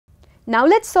Now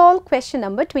let's solve question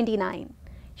number 29.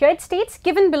 Here it states,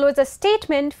 given below is a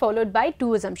statement followed by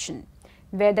two assumptions,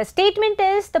 where the statement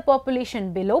is the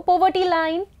population below poverty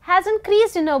line has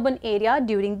increased in urban area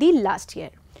during the last year.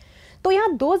 तो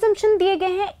यहाँ दो assumption दिए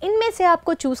गए हैं, इनमें से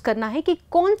आपको choose करना है कि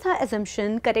कौन सा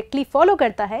assumption correctly follow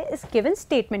करता है इस given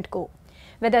statement को.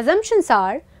 Where the assumptions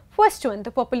are, first one,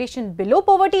 the population below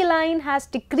poverty line has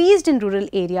decreased in rural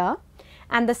area,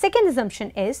 and the second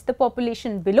assumption is the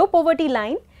population below poverty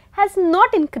line has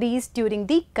not increased during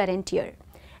the current year.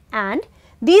 And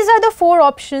these are the four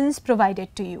options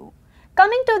provided to you.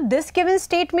 Coming to this given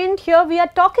statement, here we are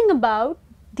talking about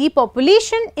the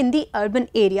population in the urban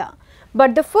area.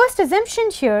 But the first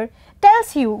assumption here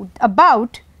tells you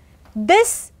about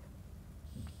this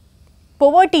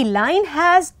poverty line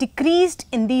has decreased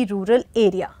in the rural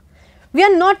area. We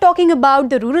are not talking about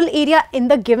the rural area in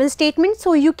the given statement,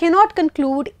 so you cannot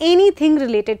conclude anything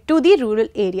related to the rural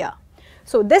area.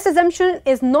 So this assumption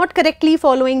is not correctly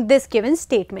following this given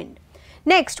statement.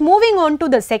 Next, moving on to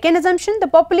the second assumption, the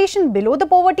population below the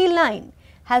poverty line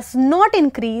has not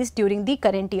increased during the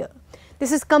current year.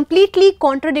 This is completely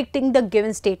contradicting the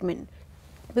given statement,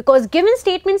 because given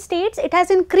statement states it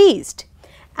has increased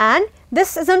and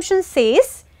this assumption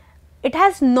says it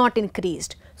has not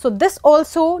increased. So this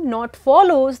also not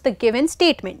follows the given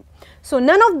statement. So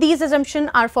none of these assumptions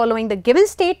are following the given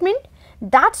statement.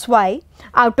 That's why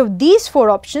out of these four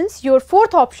options, your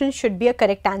fourth option should be a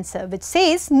correct answer, which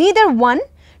says neither 1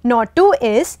 nor 2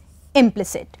 is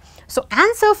implicit. So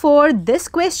answer for this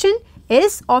question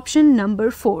is option number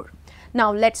 4.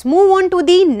 Now let's move on to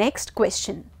the next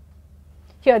question.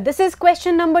 Here this is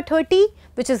question number 30,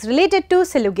 which is related to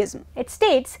syllogism. It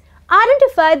states,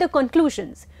 identify the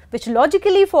conclusions which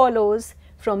logically follows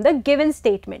from the given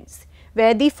statements,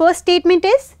 where the first statement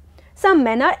is some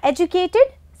men are educated,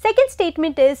 second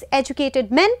statement is educated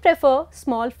men prefer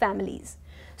small families.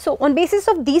 So on basis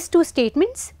of these two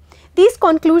statements, these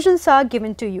conclusions are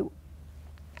given to you.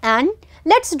 And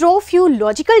let's draw a few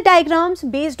logical diagrams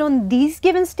based on these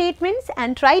given statements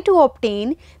and try to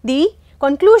obtain the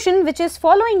conclusion which is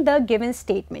following the given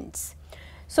statements.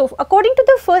 So according to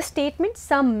the first statement,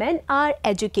 some men are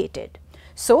educated.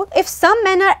 So if some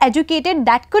men are educated,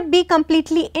 that could be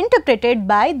completely interpreted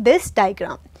by this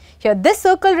diagram. Here this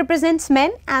circle represents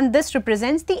men and this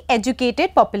represents the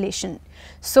educated population.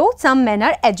 So some men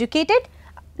are educated.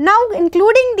 Now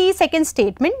including the second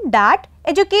statement that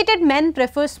educated men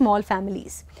prefer small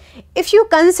families. If you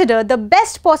consider the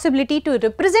best possibility to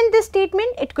represent this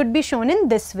statement, it could be shown in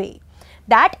this way,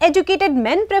 that educated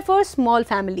men prefer small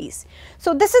families.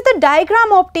 So this is the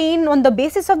diagram obtained on the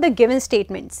basis of the given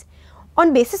statements.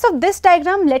 On basis of this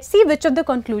diagram, let's see which of the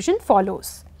conclusion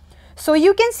follows. So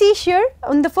you can see here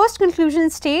on the first conclusion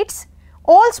states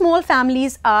all small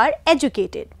families are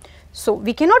educated. So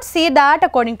we cannot say that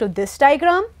according to this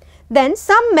diagram. Then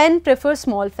some men prefer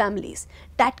small families.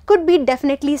 That could be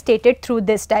definitely stated through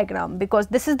this diagram, because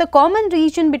this is the common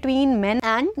region between men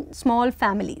and small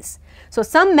families. So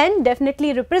some men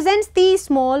definitely represents the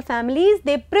small families,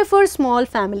 they prefer small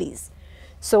families.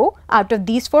 So out of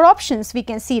these four options, we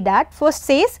can see that first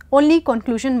says only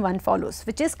conclusion 1 follows,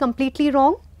 which is completely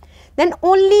wrong. Then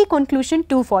only conclusion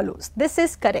 2 follows. This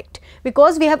is correct,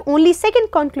 because we have only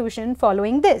second conclusion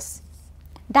following this.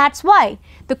 That's why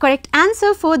the correct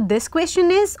answer for this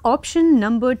question is option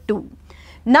number 2.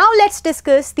 Now let's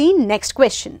discuss the next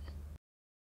question.